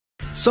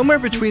Somewhere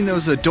between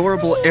those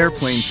adorable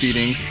airplane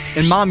feedings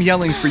and mom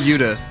yelling for you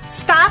to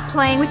stop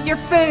playing with your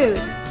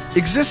food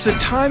exists a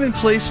time and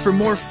place for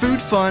more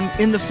food fun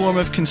in the form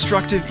of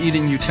constructive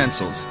eating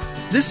utensils.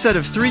 This set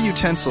of 3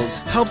 utensils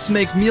helps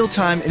make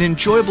mealtime an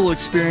enjoyable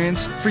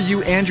experience for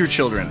you and your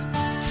children.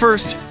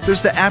 First,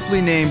 there's the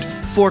aptly named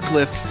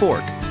forklift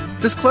fork.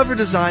 This clever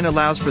design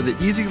allows for the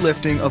easy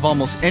lifting of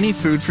almost any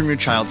food from your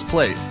child's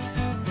plate.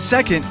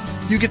 Second,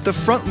 you get the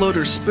front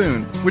loader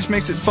spoon, which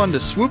makes it fun to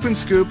swoop and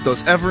scoop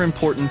those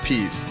ever-important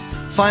peas.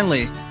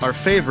 Finally, our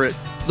favorite,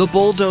 the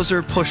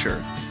bulldozer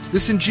pusher.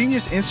 This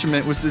ingenious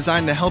instrument was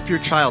designed to help your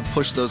child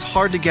push those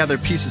hard-to-gather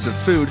pieces of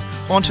food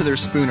onto their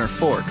spoon or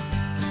fork.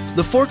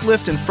 The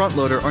forklift and front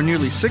loader are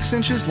nearly 6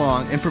 inches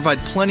long and provide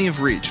plenty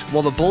of reach,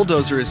 while the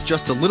bulldozer is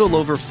just a little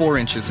over 4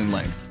 inches in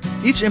length.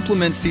 Each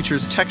implement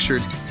features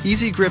textured,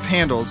 easy grip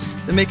handles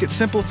that make it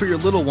simple for your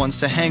little ones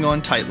to hang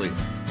on tightly.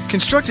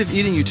 Constructive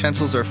eating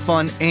utensils are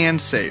fun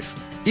and safe.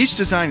 Each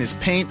design is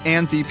paint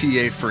and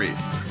BPA-free.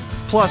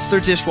 Plus, they're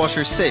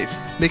dishwasher safe,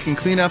 making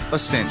cleanup a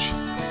cinch.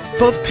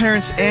 Both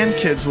parents and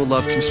kids will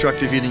love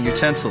constructive eating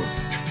utensils.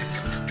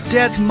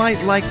 Dads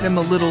might like them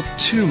a little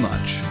too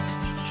much.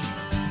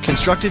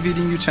 Constructive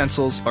eating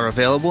utensils are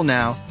available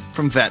now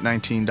from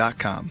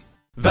vat19.com.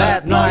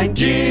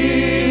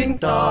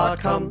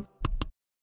 vat19.com